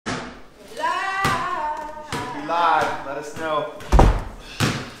live. Let us know.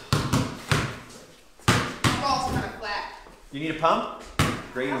 My ball's kind of flat. You need a pump?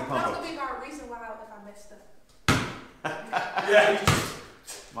 Great, you can pump That's it. gonna be my reason why if I messed up. Yeah, you just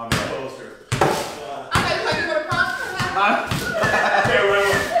My man. poster. I got to put a pump. Okay,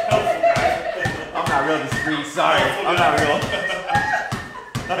 wait. Helpful guy. I'm not real discreet. Sorry. I'm not real.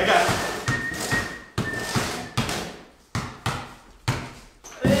 I got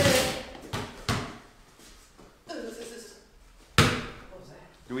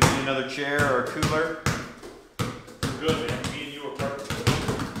Do we need another chair or a cooler? We're good, man. Me and you are perfect.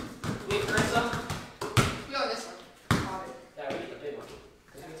 Wait, Carissa? You on this one. Got it. Yeah, we need the big one.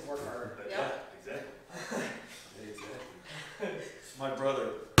 Because we need to work harder. Yeah. Exactly. It's my brother.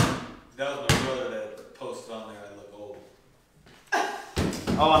 That was my brother that posted on there. I look old.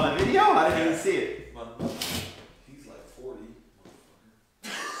 Oh, on the video? I didn't even see it. He's like 40.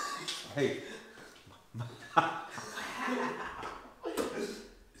 Hey.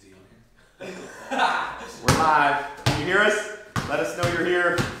 Is he on here? We're live. Can you hear us? Let us know you're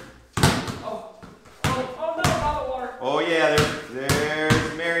here. Oh no, not the water. Oh yeah,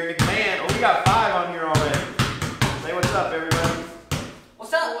 there's Mary McMahon. Oh, we got 5 on here already. Say what's up, everybody.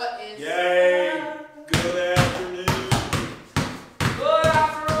 What's up? What is? Yay! Good afternoon. Good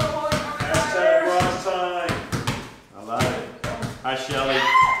afternoon. Hashtag Ross time. I love it. Hi, Shelly.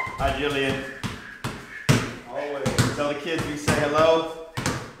 Hi, Jillian. Always. Tell the kids we say hello.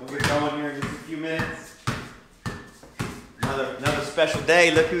 We'll get going here in just a few minutes. Another special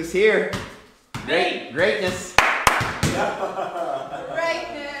day. Look who's here. Greatness.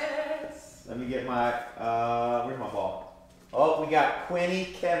 Greatness. Let me get my, where's my ball? Oh, we got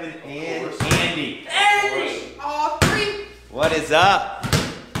Quinny, Kevin, and Andy. Andy! All 3. What is up?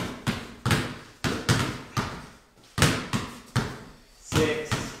 6.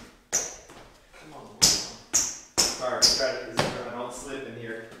 Come on. Sorry, try to, I don't slip in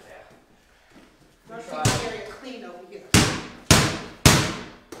here. Let's see my area clean over here.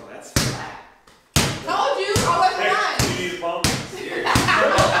 Oh, that's flat. Told you, I wasn't Hey, lying. you need a pump?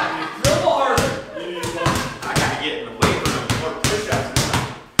 No more. You need a pump? I gotta get in the weight room. More push-ups.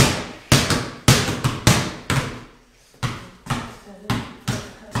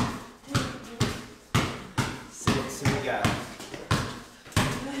 Six, who we got?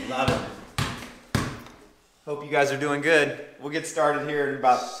 Love it. Hope you guys are doing good. We'll get started here in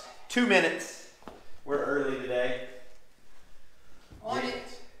about 2 minutes. We're early today. On it.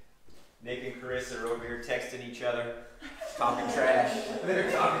 Nick and Carissa are over here texting each other, talking trash.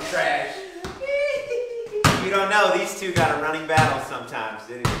 They're talking trash. You don't know, these two got a running battle sometimes.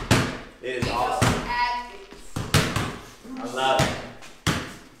 It is awesome. I love it.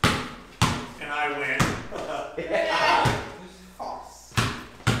 And I win. Yeah.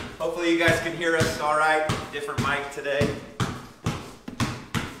 Hopefully you guys can hear us all right. Different mic today.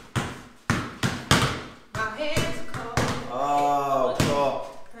 My hands are cold. Oh, cool.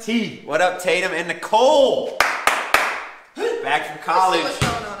 T, what up, Tatum and Nicole? Back from college. Let's see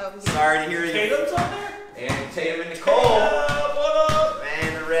what's going on over here. Sorry to hear you. Tatum's on there? And Tatum and Nicole. What up?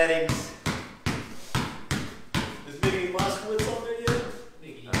 Man, the Reddings. Is Biggie Moskowitz on there yet?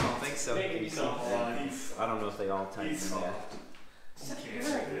 I don't think so. Maybe Come on, he's I don't know if they all type in he's that. soft.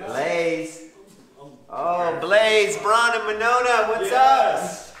 Blaze. Oh, Blaze, Braun, and Monona, what's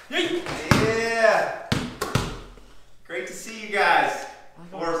Yes. up? Yeah. Great to see you guys.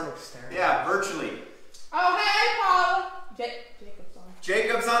 Or, yeah, virtually. Oh, hey, Paula. Jacob's on.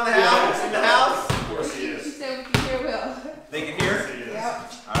 Jacob's on the house. In the house. Of course he She is. said we can hear well. They can hear. He is.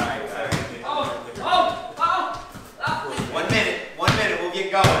 Yep. All right. Oh! 1 minute. 1 minute. We'll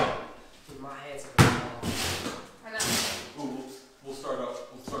get going. My head's going off. I know. Ooh, we'll start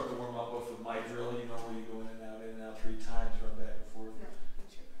the warm up with my drill. You know where you go in and out 3 times, run back and forth.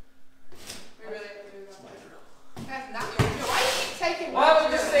 We really have to do that. My drill. That's not your drill. Why you keep taking Why my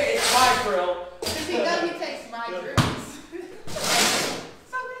would you drill? say it's my drill? Because he knows he takes my drills.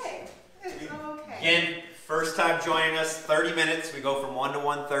 It's okay. It's okay. Again, first time joining us, 30 minutes. We go from 1 to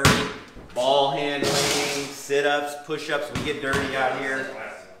 1:30. Ball handling, sit-ups, push-ups. We get dirty out here.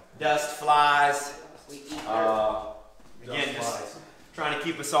 Dust flies. Again, just trying to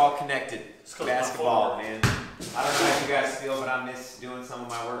keep us all connected. Basketball, man. I don't know how you guys feel, but I miss doing some of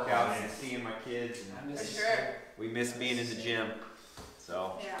my workouts and seeing my kids. And I miss Sure. we miss being in the gym.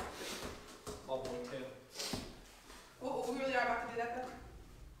 So, Yeah. Ball boy too. We really are about to do that though?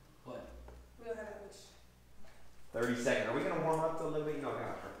 What? We don't have that much. 30 seconds. Are we going to warm up a little bit? You know, I got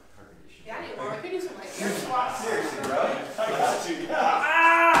her condition. Yeah, I need more. We can do some like air squats. Seriously, bro. I got you.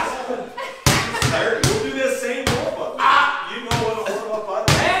 Yeah. 30. We'll do that same warm up. You know what a warm up I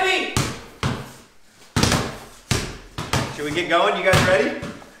do. Andy! we get going? You guys ready?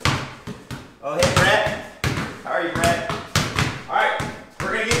 Oh, hey, Brett. How are you, Brett? All right,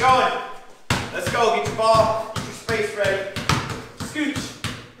 we're gonna get going. Let's go. Get your ball. Get your space ready. Scooch.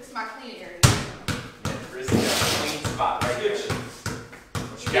 This is my clean area. Yeah, Chris got a clean spot right here.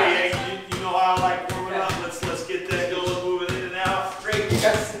 What you got? Yeah, you know how I like warming up. Let's get that going, moving in and out. Great.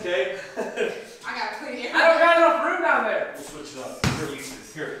 Yes. Okay. I got a clean area. I don't got enough room down there. We'll switch it up. We're used to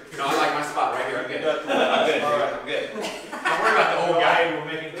this. Here. No, I like my spot right here. I'm good. All I'm good. right. I'm good. Don't worry about the old All guy. right, we're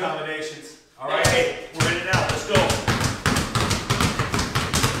making accommodations. All right, hey, we're in and out. Let's go.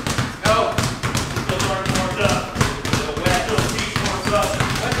 Go. Those aren't warmed up. Little wet. Those feet warmed up.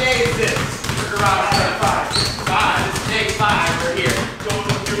 What day is this? We're around 5. This is day 5. We're here. Go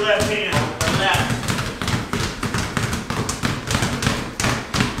with your left hand. Or left.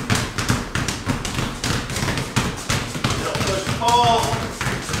 Little push pull.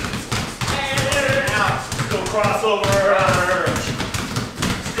 And out. Go crossover.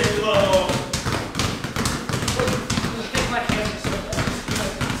 Stay low. Take my hands.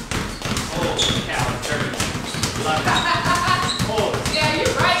 Holy cow, it's dirty. Love that. Hold it. Yeah,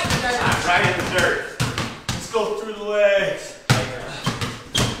 you're right. I'm right in the dirt. Let's go through the legs.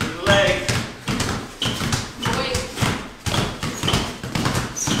 Through the legs. Wait.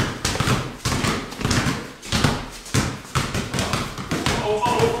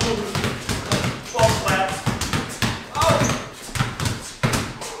 Ball flat.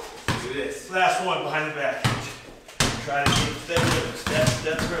 Do this. Last one behind the back. Try to keep step rhythm.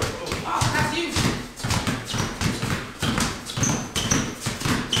 Step rhythm. Oh. Oh, that's you.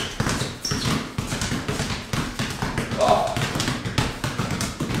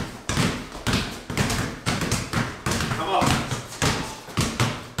 Come on.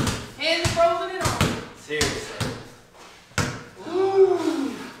 Hands frozen and on. Seriously. That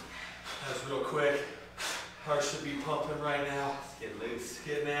was real quick. Heart should be pumping right now. Get loose.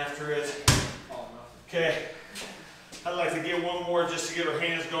 Getting after it. Okay. I'd like to get one more just to get our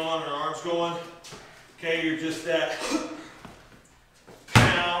hands going, our arms going. Okay, you're just that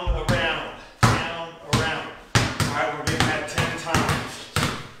pound around, pound around. All right, we're getting that 10 times.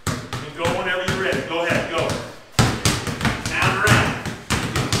 And go whenever you're ready. Go ahead, go. Pound around.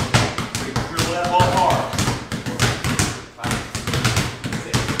 Drill that ball hard. 5,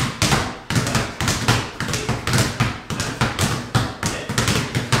 6, 7, 8, 9, 10.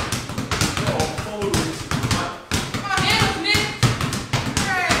 Oh, My hand was Nick.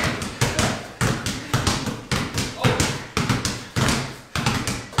 Hey.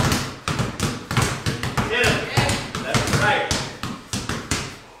 Hit him. Yeah. That's right.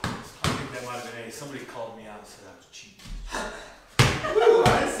 I think that might have been A. Somebody called me out and said I was cheating. Woo, I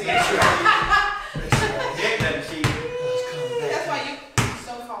didn't see it. Dick doesn't cheat. That's why you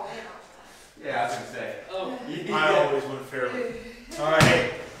so fall in all the time. Yeah, I was gonna say. Oh. I always win fairly. All right,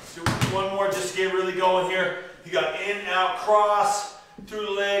 hey, do one more just to get really going here. You got in, out, cross, through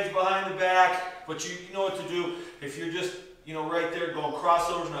the legs, behind the back, but you know what to do. If you're just, right there going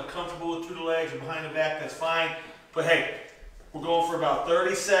crossovers, not comfortable with through the legs or behind the back, that's fine. But hey, we're going for about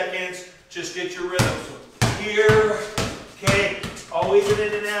 30 seconds. Just get your rhythm. So here, okay, always an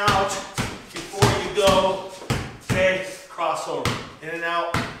in and out before you go. Okay, crossover, in and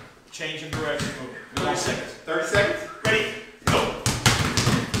out, change in direction, move. 30 seconds. 30 seconds. Ready? Go.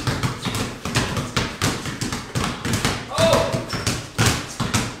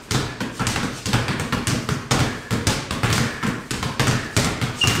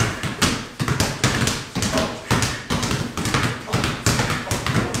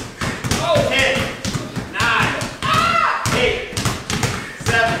 Oh, 10, 9, 8,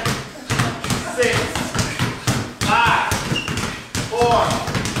 7, 6, 5, 4,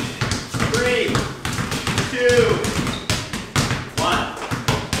 3, 2, 1.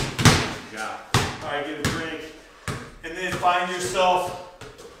 Good job. All right, get a drink. And then find yourself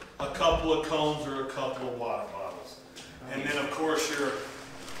a couple of cones or a couple of water bottles. And then, of course, your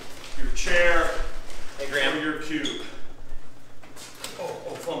chair Hey, or Graham. your cube. Oh,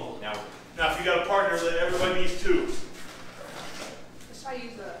 fumble. Now, Now, if you got a partner, then everybody needs two. Let's try to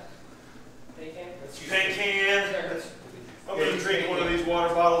use the. Paint can. I'm going to drink one of these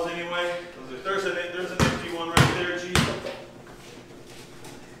water bottles anyway. There's an empty one right there, G.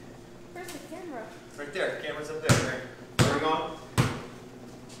 Where's the camera? right there. The camera's up there. Right. Where are we going?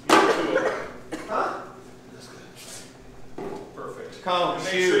 Huh? Perfect. Cone, And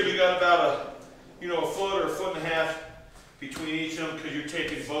make sure shoot. you got about a foot or a foot and a half between each of them because you're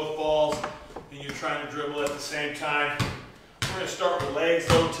taking both balls and you're trying to dribble at the same time. We're going to start with legs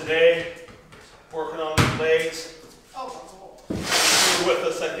though today. Working on the legs. Oh, You were with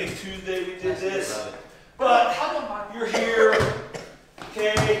us, I think Tuesday we did this. But I don't mind. you're here,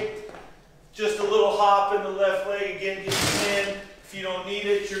 okay? Just a little hop in the left leg again, get you in. If you don't need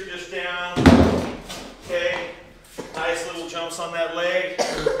it, you're just down, okay? Nice little jumps on that leg.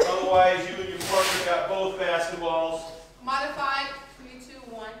 Otherwise, you and your partner got both basketballs. Modified 3, 2,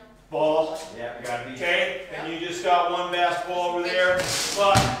 1. Ball, Yeah, we gotta be. okay? And you just got one basketball over there.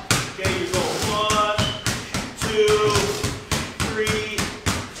 But, okay, you go 1, 2, 3,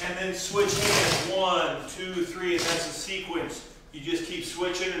 and then switch hands. 1, 2, 3, and that's a sequence. You just keep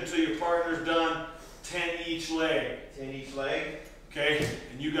switching until your partner's done 10 each leg. 10 each leg. Okay?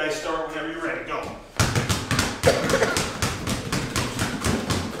 And you guys start whenever you're ready. Go.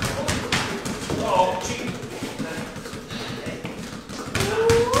 Oh, gee. 10.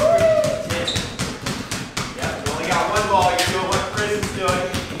 Yeah, you only got one ball. You're doing what Chris is doing.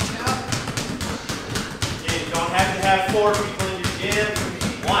 Yep. You don't have to have 4 people in your gym.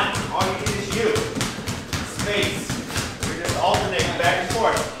 1. All you need is you. Space. You're just alternating back and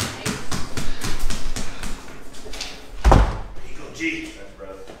forth. There you go, G. That's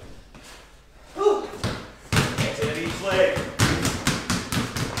brother. 10 each leg.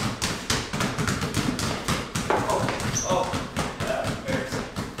 Oh, yeah, embarrassing.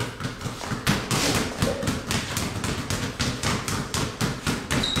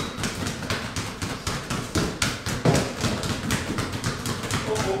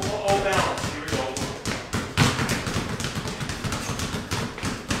 Oh, balance. Here we go.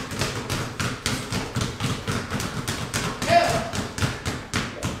 Good.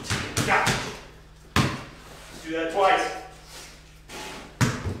 Got it. Let's do that twice.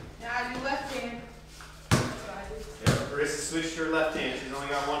 Now I do left hand. That's what I do. Yeah, Chris has switched to her left hand. She's only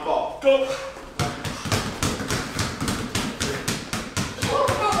got one ball. Go.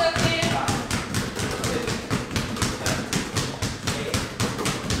 Go left hand.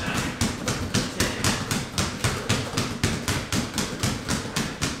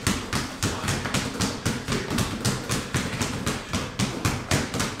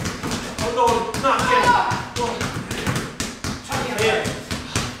 Oh, no, not yet. Yeah.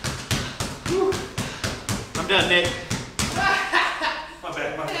 I'm done, Nick. My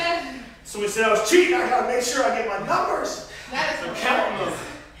bad, my bad. Somebody said I was cheating. I gotta make sure I get my numbers. That is I'm the counting them.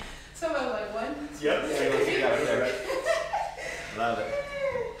 Someone was like 1. Yep. You got it there. Love it.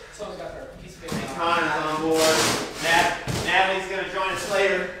 Someone's got their piece of paper. Connor's on board. Natalie's going to join us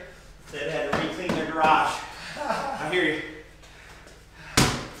later. They had to re-clean their garage. I hear you.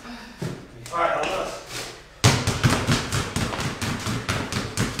 All right, hold on.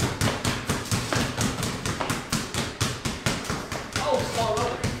 Oh, small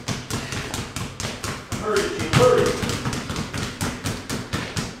rubber. Hurry, G, hurry.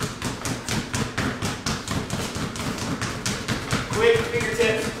 Quick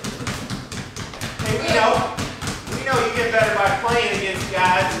fingertips. Hey, we know you get better by playing against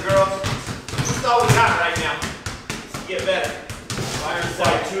guys and girls. That's all we got right now. Just get better. By Fine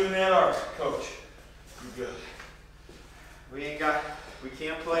ourselves. tune that arc, coach. You good. We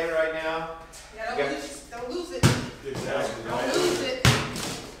can't play right now. Yeah, Okay. don't lose it. Exactly. Don't lose it.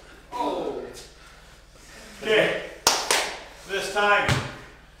 Oh. Okay. This time,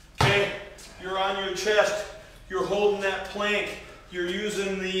 okay, you're on your chest. You're holding that plank. You're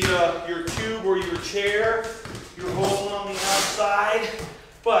using the your cube or your chair. You're holding on the outside,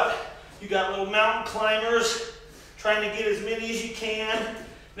 but you got little mountain climbers trying to get as many as you can.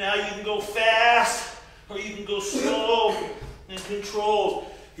 Now you can go fast or you can go slow and controlled.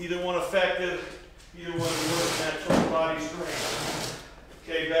 Either one effective, either one works that total body strength.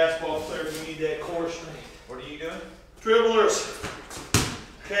 Okay, basketball players, we need that core strength. What are you doing? Dribblers,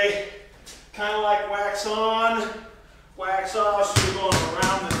 okay, kind of like wax on, wax off, so you're going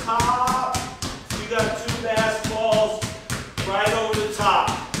around the top. You got 2 basketballs right over the top,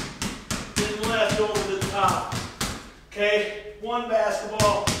 then left over the top. Okay, 1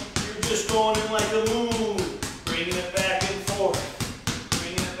 basketball, you're just going in like a moon, bringing it back and forth,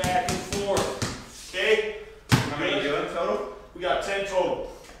 bringing it back and forth. Okay? How many are you doing total? We got 10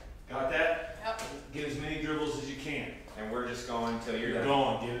 total. Got that? Yep. Get as many dribbles as you can. And we're just going until you're You're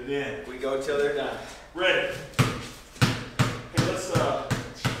done. going, get it in. We go till they're done. Ready? Okay,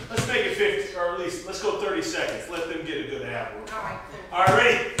 let's make it 50, or at least let's go 30 seconds. Let them get a good ab work. All right, cool. All right,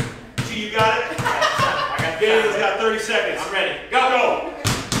 ready? G, you got it? I got Daniel's got 30 seconds. I'm ready. Go! Go!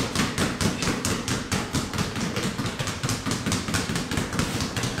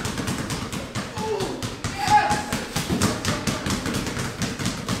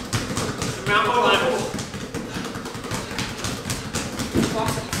 Mountain climbers.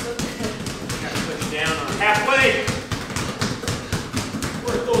 Push down on Halfway.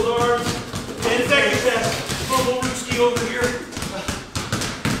 Work those arms. 10 seconds. ski over here.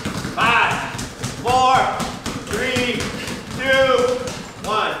 5, 4, 3, 2,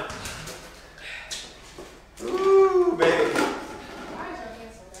 1. Ooh, baby. Why is your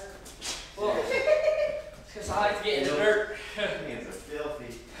hands so dirty? Well, because I like to get in the dirt. Hands are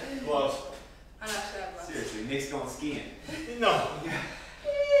filthy. Gloves. I'm not sure about that. Seriously, Nick's going skiing. No.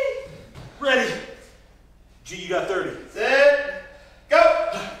 Ready. G, you got 30. Set, go.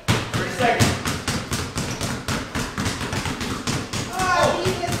 30 seconds. Oh,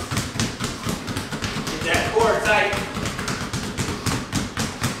 Jesus. Get that core tight.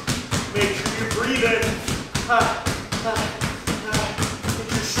 Make sure you're breathing. Get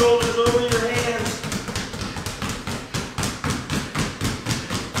your shoulders over your hands.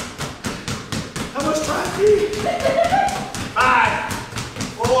 How much time do you need? 5,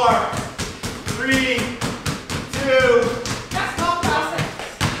 4, 3, 2. That's my process.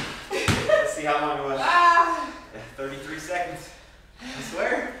 Let's see how long it was. Ah. 33 seconds. I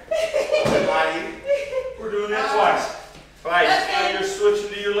swear. I'll lie to you. We're doing that twice. Twice. Now you're switching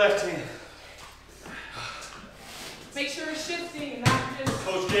to your left hand. Make sure it's shifting and not just.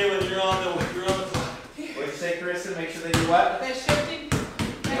 Coach Jalen, you're on the clock. What'd you say, Carissa? Make sure they do what? They're shifting.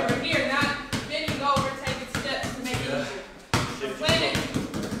 And we're here, not bending over, taking steps to make it easier. We're planning.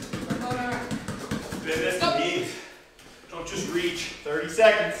 We're going around. Bend at the knees. Don't just reach. 30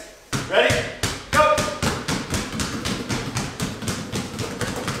 seconds. Ready? Go.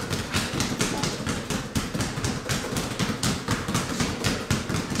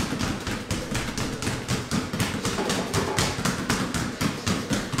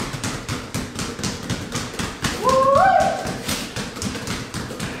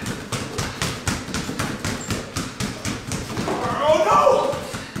 Oh no!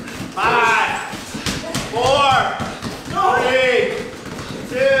 5, 4, 3,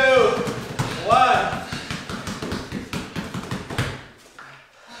 2, 1.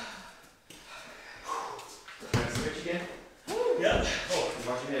 Wanna switch again? Yeah. Oh,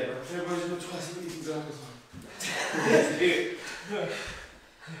 watch your head, bro. Everybody's doing twice a week. Goggles on. Let's do it.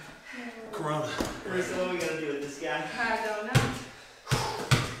 Corona. Carissa, what are we gonna do with this guy? I don't know.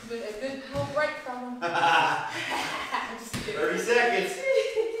 But a good little break from them. I'm just kidding. 30 seconds.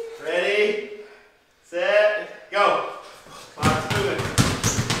 Ready, set, go. Clock's moving.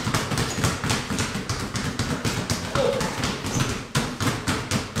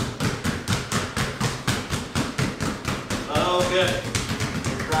 Oh, good.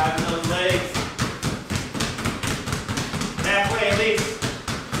 You're driving those legs. Halfway at least.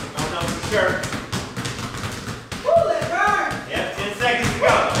 Don't know for sure. Woo, let it burn. Yep, 10 seconds to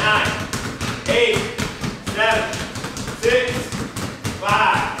go. 9, 8, 7, 6,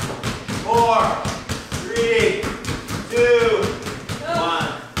 5, 4, 3, 2,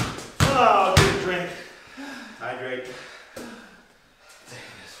 1. Oh, get a drink. Hydrate.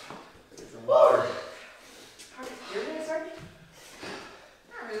 Get some water. Your hands hurting?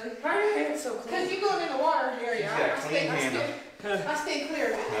 Not really. Why are your hands so clean? Because you're going in the water area. He's got a clean I stay clear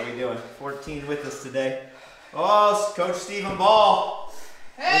of it. How we doing? 14 with us today. Oh, Coach Stephen Ball.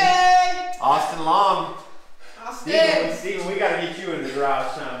 Hey! Austin Long. I'll stay. Stephen, we gotta get you in the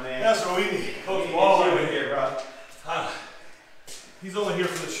garage time, man. That's what we need. We Coach need Ball to get you over in here. here, bro. He's only here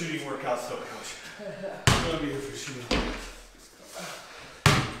for the shooting workouts, though, Coach. He's gonna be here for shooting.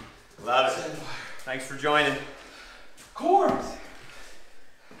 Love it. Thanks for joining. Corns.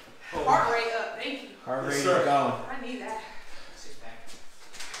 Heart rate up. Thank you. Heart Yes, rate is sir. going. I need that.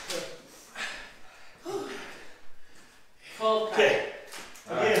 Full Okay.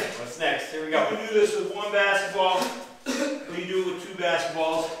 All right, Again. what's next? Here we You go. can do this with one basketball. When you do it with two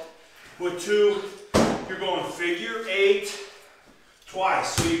basketballs. With two, you're going figure 8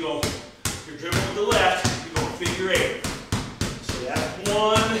 twice. So you go, you're dribbling with the left, you go figure 8. So that's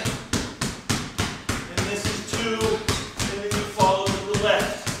 1, and this is 2, and then you follow with the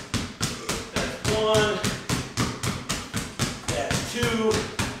left. That's 1, that's 2,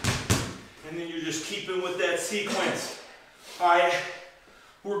 and then you're just keeping with that sequence. Alright,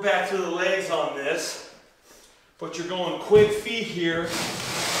 we're back to the legs on this. But you're going quick feet here.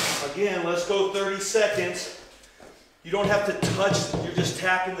 Again, let's go 30 seconds. You don't have to touch, you're just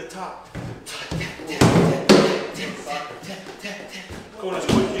tapping the top. Going as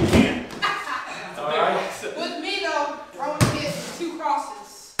quick as you can. Alright? With me though, I want to get 2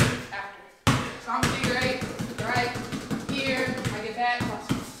 crosses after. So I'm figure 8, right here, I get that, cross.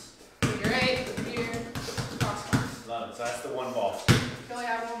 Figure 8, here, cross. Love it. So that's the one ball. You only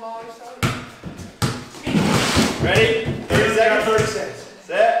have 1 ball or so. Ready? 30 seconds. 30 seconds.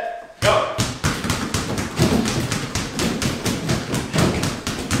 Set. Go.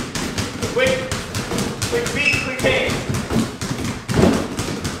 Quick feet, quick hands.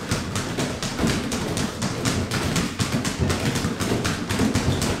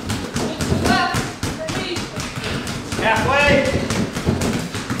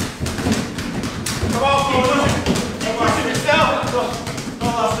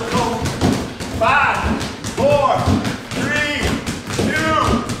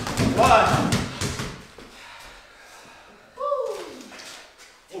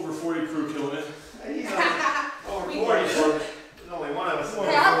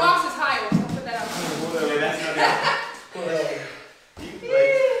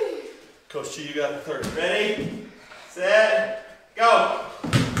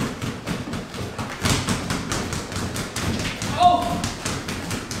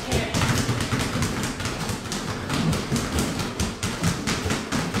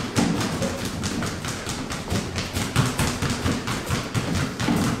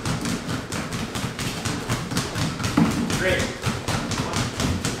 Great.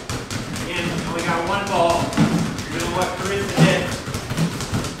 Again, only got one ball. You're doing what Carissa did.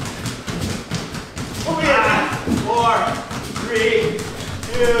 5, 4, 3,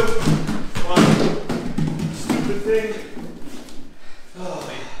 2, 1. Stupid thing. Oh,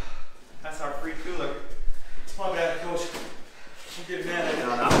 that's our free cooler. My bad, coach. I'm getting mad at you.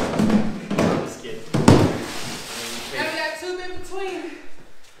 No, no. I'm just kidding. Now we got 2 in between.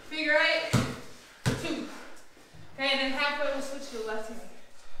 Figure 8, 2. Okay, and then halfway we'll switch to the left hand.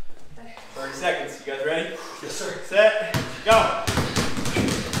 Okay. 30 seconds. You guys ready? Yes, sir. Set. Go.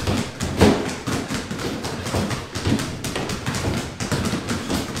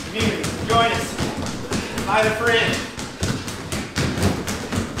 Community, join us. Invite a friend.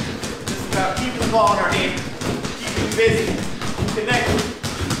 This is about keeping the ball in our hand, keeping you busy, connected,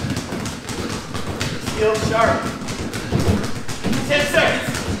 skills sharp. 10 seconds.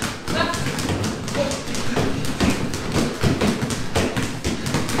 Left.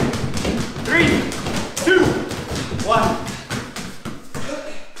 3, 2, 1.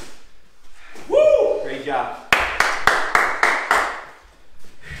 Woo! Great job.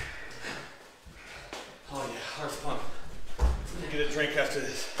 Oh yeah, heart's pumping. I'm gonna get a drink after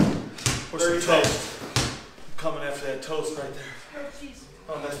this. Where's 30 some toast? I'm coming after that toast right there. Oh, jeez.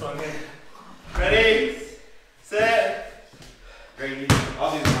 Oh, that's my man. Ready, set. Great.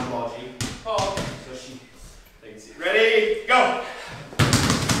 I'll do the one ball, G. Oh, okay. So they can see. Ready, go.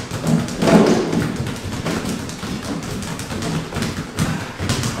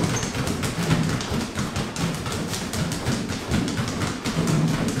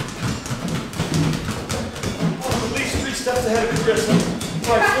 Oh, at least 3 steps ahead of Carissa.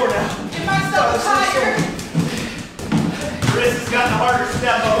 Like 4 now. Get myself higher. Chris has got the harder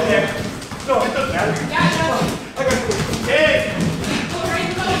step over there. No, it doesn't matter. Yeah, I got you. I got you. 10, Go right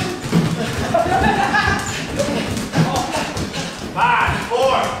in motion. 5,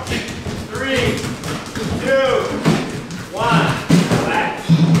 4, 3, 2, 1. Relax.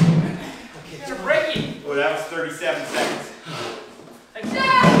 You're breaking. Oh, that was 37 seconds.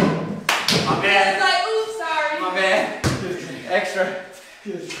 Yeah. My It's bad. like, oops, sorry. My bad. Extra.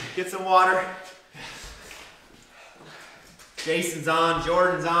 Get some water. Jason's on.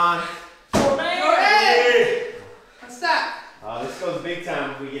 Jordan's on. Oh, man. Go ahead. Hey. What's up? This goes big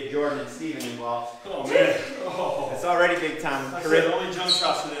time if we get Jordan and Steven involved. Oh man. Oh. It's already big time I with, said only jump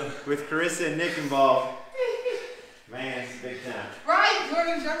shots for them. with Carissa and Nick involved. Man, it's big time. Right,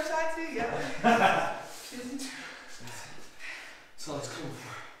 Jordan jump shot too, yeah. That's all I was coming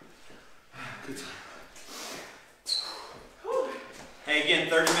for. Good time. Hey, again,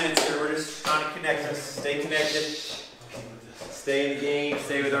 30 minutes here. We're just trying to connect us. Stay connected. Stay in the game.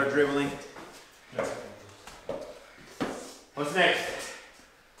 Stay with our dribbling. What's next?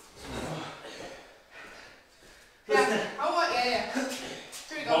 Yeah. Oh, what? Yeah. Here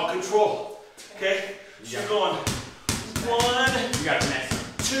we Ball go. control. Okay? So you're going 1, You got the next.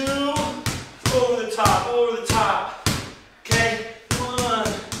 2, over the top, over the top. Okay? 1,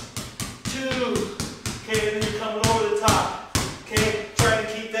 2. Okay, and then you're coming over the top. Okay? Try to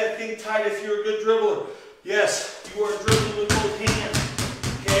keep that thing tight if you're a good dribbler. Yes, you are dribbling with both hands.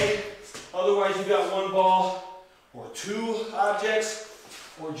 Okay? Otherwise, you got 1 ball or 2 objects,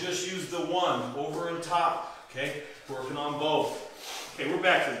 or just use the 1 over and top. Okay? Working on both. Okay, we're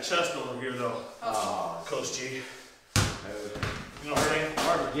back to the chest over here though. Oh, Coach G. You know what I'm hard, saying?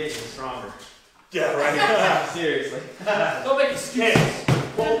 hard to get you stronger. Yeah, right. Seriously. Don't make excuses. Okay,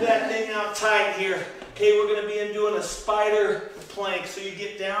 hold that thing out tight here. Okay, we're going to be doing a spider plank. So you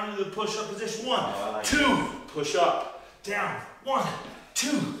get down into the push-up position. 1, 2, push up. Down. 1, 2,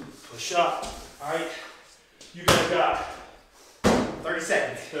 push up. All right. You guys got 30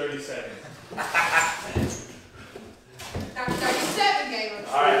 seconds. 30 seconds. Dr. 37 game.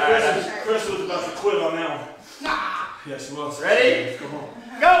 All right. Chris was about to quit on that one. Nah. Yes, she was. Ready? Let's go home.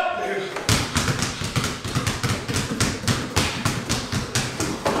 Go!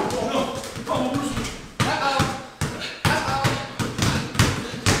 Uh-oh. Uh-oh.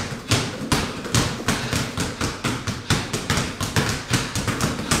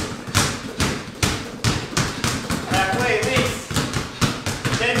 Halfway at least.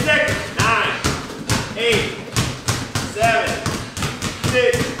 10 seconds. 9, 8, 7,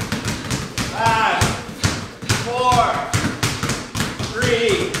 6, 5, 4,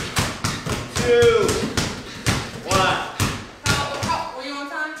 3, 2, 1. How, were you on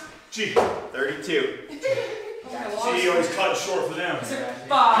time? Gee, 32. she always cut short for them.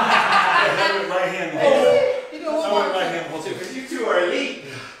 5. I went right hand. You doing one I more? went right hand. Hold Because you two are elite.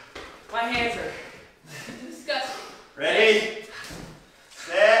 My hands are. Disgusting. Ready?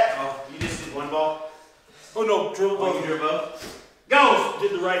 Set. Oh, you just did 1 ball? Oh no, drill Oh, you both. do both? Go!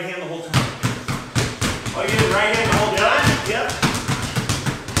 Did the right hand the whole time. Oh, you did the right hand the whole time? Yep.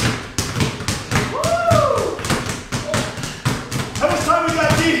 Woo! How much time we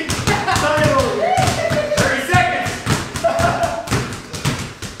got, G? Time over here. 30 seconds!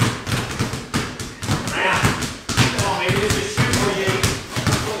 Man, come on, maybe this is shoot for you.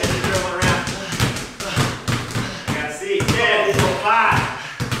 Get the dribbling around. I gotta see. 10, 5,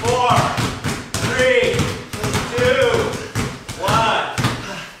 4, 3, 2, 1.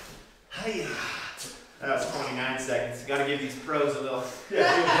 That was 29 seconds. Gotta give these pros a little,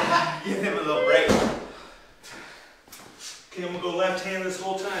 give them a little break. Okay, I'm gonna go left hand this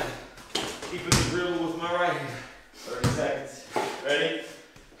whole time. Keeping the drill with my right hand. 30 seconds. Ready?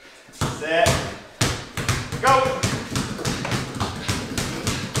 Set. Go!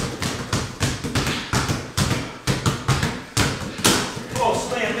 Oh,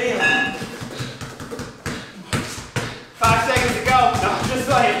 slam, man. 5 seconds to go. No, just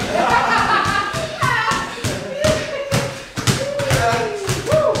like.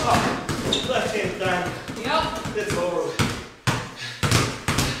 Left hand down. Yep. It's over.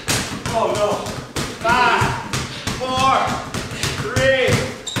 Oh no. 5, 4, 3,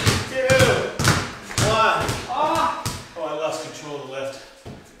 2, 1. Oh, Oh, I lost control of the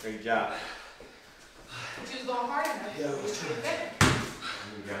left. Great job. she was going hard enough. Yeah, it was true. There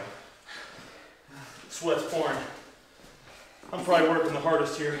we go. Sweat's pouring. I'm probably working the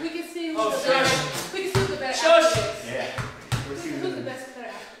hardest here. We can see who's Oh, the sorry. better. We can see who's the better. Shush. athlete. Yeah. Let's see Who's the best better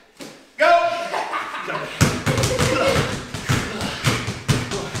athlete? Go!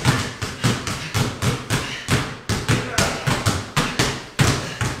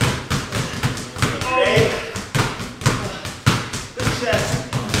 Ready? The chest.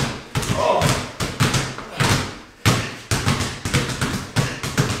 Oh.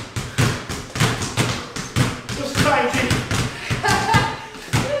 Just try and keep.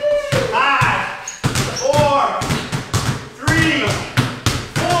 5, 4, 3,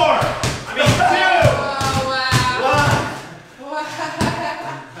 4. I mean, 2, Oh, wow. 1. Wow.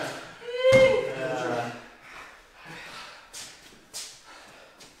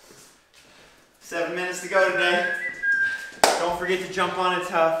 7 minutes to go today. Don't forget to jump on. It's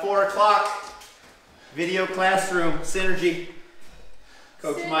 4 o'clock. Video classroom synergy.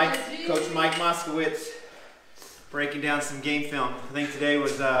 Coach Mike Moskowitz breaking down some game film. I think today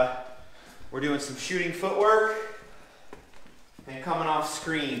was we're doing some shooting footwork and coming off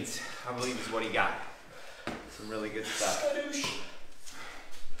screens. I believe is what he got. Some really good stuff.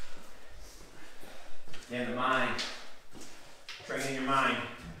 And the mind. Training your mind.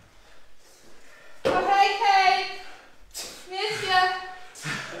 Oh, hey, Kate. Miss ya.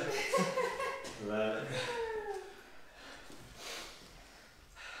 Love it.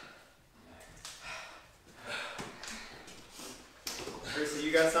 Chrissy,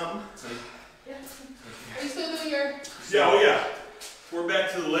 you got something? Yeah. Are you still doing your... Yeah, oh yeah. We're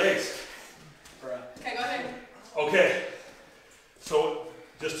back to the legs. Okay, go ahead. Okay. So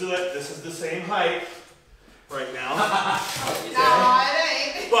just to let, this is the same height right now. No, it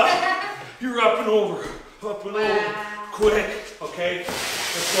ain't. But you're up and over. Wow. Quick. Okay?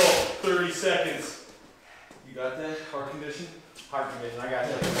 Let's go. 30 seconds. You got that? Heart condition? Heart condition, I got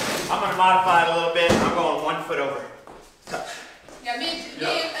you. I'm going to modify it a little bit. I'm going 1 foot over. Touch. Yeah, me and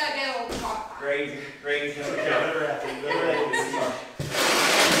Gail will talk. Great. Okay, better athlete. Better athlete.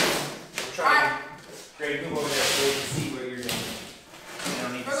 Try. Great, move over there so we can see what you're doing. You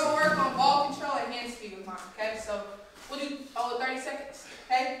don't need We're to going to see. work on ball control and hand speed with mine, okay? So we'll do 30 seconds,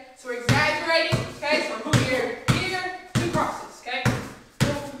 okay? So we're exaggerating, okay? So we're moving here, 2 crosses, okay?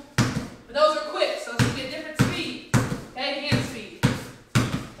 But those are quick, so it's going to be a different speed, okay? Hand speed,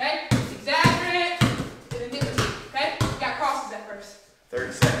 okay? Exaggerate, and then get the speed, okay? We got crosses at first.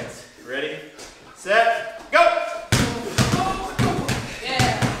 30 seconds. You ready? Set. Go!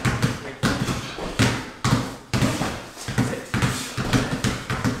 Yeah.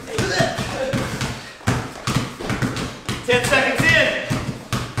 10 seconds in.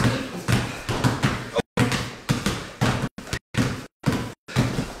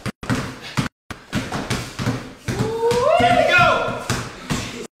 10 to go.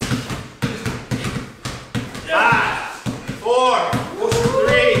 5, 4,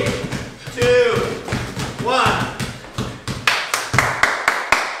 3, 2, 1.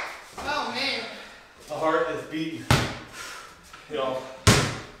 Oh, man. The heart is beating. You know.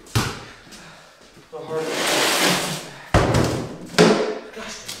 The heart is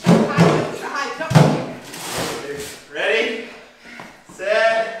High jump. Ready?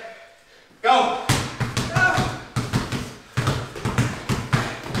 Set. Go.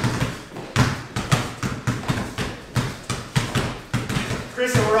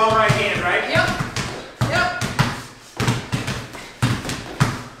 Krista, we're all right hand, right? Yep. Yep.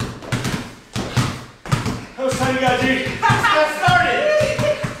 How much time you got, G? Let's get started.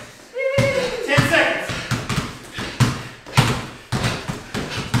 10 seconds.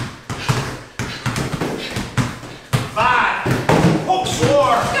 5,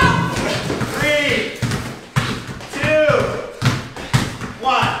 4, 3, 2,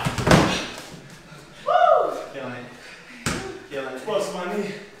 1. Woo! Killing it. Killing it. Plus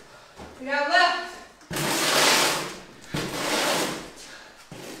money. We got left.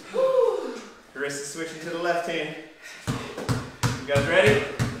 Woo. Carissa switching to the left hand. You guys ready?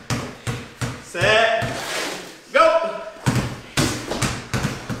 Set. Go!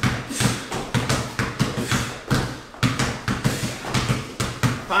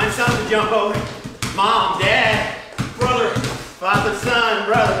 Find something to jump over. Mom, dad, Brother. father, son,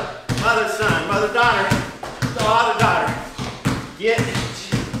 brother, mother, son, mother, daughter, father, daughter.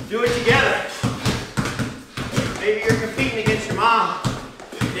 Do it together. Maybe you're competing against your mom,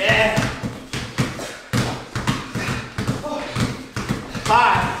 dad.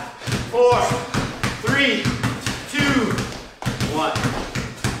 5, 4, 3, 2, 1.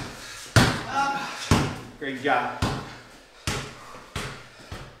 Great job.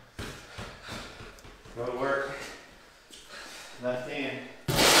 Go to work. Left hand.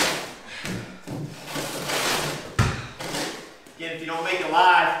 Again, if you don't make it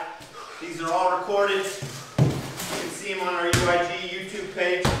live, these are all recorded. You can see them on our UIG YouTube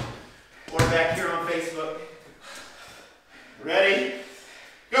page or back here on Facebook. Ready?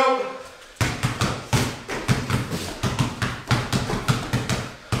 Go!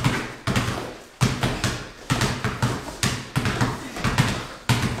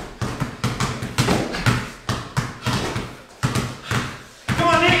 Come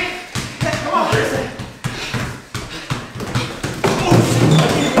on, Nick! Come on, Krista!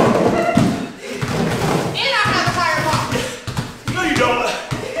 And I have a higher box. No, you don't.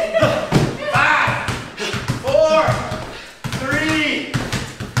 5, 4, 3,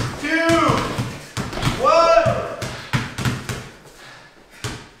 2, 1.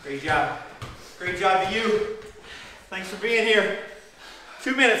 Great job. Great job to you. Thanks for being here.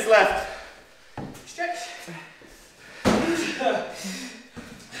 2 minutes left. Stretch.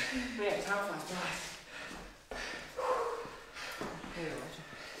 Man, time flies by.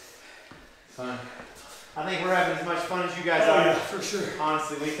 Fun. I think we're having as much fun as you guys Oh are. yeah, for sure.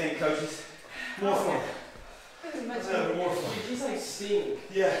 Honestly, what do you think, coaches? More fun. This is much Let's have more fun. He's like stinging.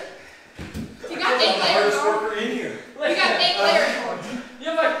 Yeah. You got 8 The layers hardest on. worker in here. You got 8 layers on. You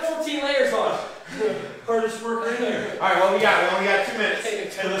have like 14 layers on. Hardest worker in here. All right, what we got? We only got 2 minutes.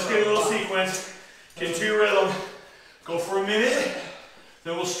 Okay, let's get a little sequence. Get into your rhythm. Go for a minute.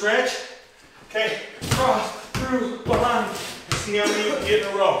 Then we'll stretch. Okay, cross, through, behind. And see how many you can get in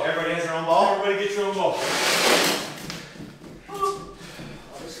a row. Everybody has their own ball. Everybody get your own ball.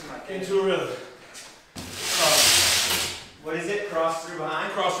 Get into a rhythm. What is it? Cross through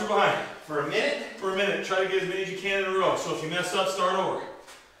behind? Cross through behind. For a minute? For a minute. Try to get as many as you can in a row. So if you mess up, start over.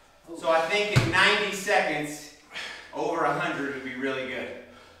 So I think in 90 seconds, over 100 would be really good.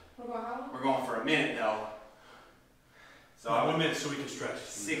 What about how long? We're going for a minute though. So So I 1 would minute so we can stretch.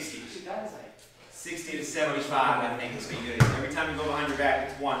 60. Dude, that is like 60 to 75, I think is be good. Every time you go behind your back,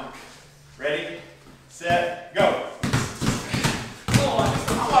 it's 1. Ready, set, go.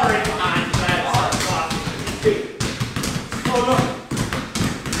 I'm already behind. Oh no.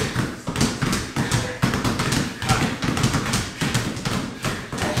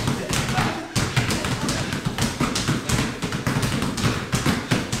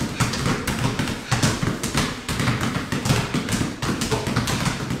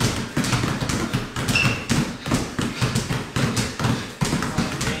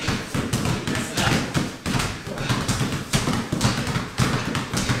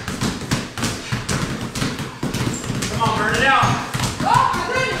 Come on, burn it out. Oh,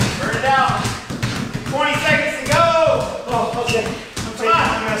 my goodness. Burn it out. 20 seconds to go. Oh, okay. I'm taking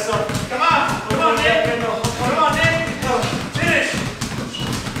on. myself. Come on. Come on, Nick. Okay, no. Come on, Nick. Finish.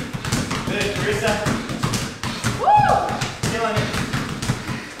 Finish, Teresa. Woo! Killing it.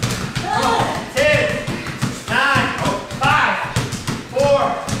 10, 9, 5, 4,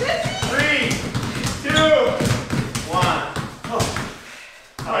 3, 2, 1.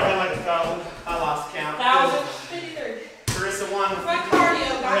 I did like 1,000. I lost count. 1,000. 53. Carissa won. My cardio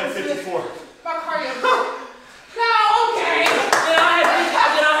I had got 54. My cardio. No, okay. Then I had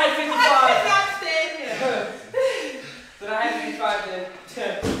 55. I did not stand here. Then I had 55 then.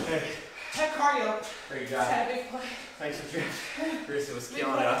 Hey, That cardio Great just job. had a big play. Thanks for joining. Carissa was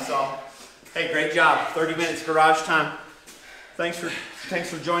killing it. I saw. Hey, great job. 30 minutes garage time. Thanks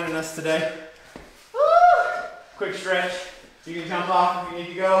for joining us today. Woo! Quick stretch. You can jump off if you need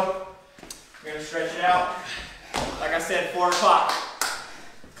to go. We're gonna stretch it out. Like I said, 4 o'clock.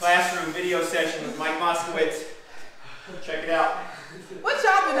 Classroom video session with Mike Moskowitz. Check it out. What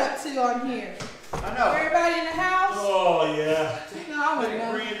y'all been up to on here? I know. Everybody in the house? Oh yeah. No, I wouldn't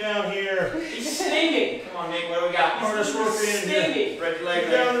know. Bring it down here. He's stinging. Come on, Nick. What do we got? Hardest work in here. Stinging. Spread your leg.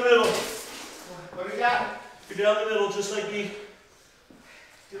 Get down the middle. What do we got? Get down the middle, just like me.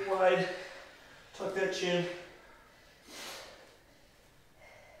 Get wide. Tuck that chin.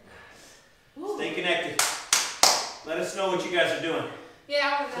 Ooh. Stay connected. Let us know what you guys are doing.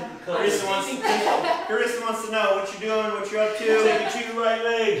 Yeah, I would know. Carissa wants to know what you're doing, what you're up to. Take it to your right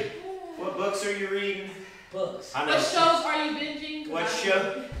leg. What books are you reading? Books. I know. What shows are you binging? What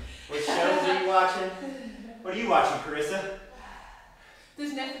shows are you watching? What are you watching, Carissa?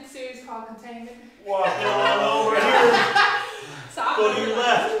 This Netflix series called Containment. Walking on over here. So I'm Go to your gonna-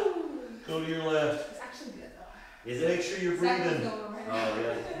 left. Ooh. Go to your left. It's actually good though. Is Make sure you're Exactly what's breathing. going on right now. Oh,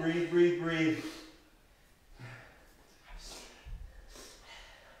 really? Breathe, breathe, breathe.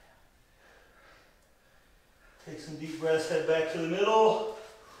 Take some deep breaths, head back to the middle.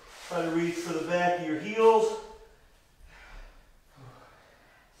 Try to reach for the back of your heels.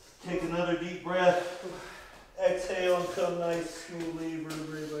 Take another deep breath. Exhale and come nice, smoothly,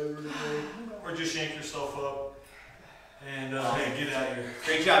 vertebrae by vertebrae. Or just yank yourself up. And hey, get out of here.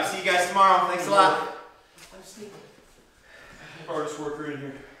 Great job. See you guys tomorrow. Thanks a lot. I'm stinging. Hardest worker in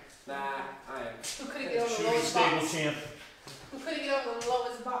here. Nah, I am. Who couldn't get over the Shooting lowest stable box? champ. Who couldn't get over the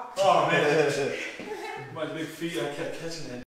lowest box? Oh man. My big feet, I kept catching that.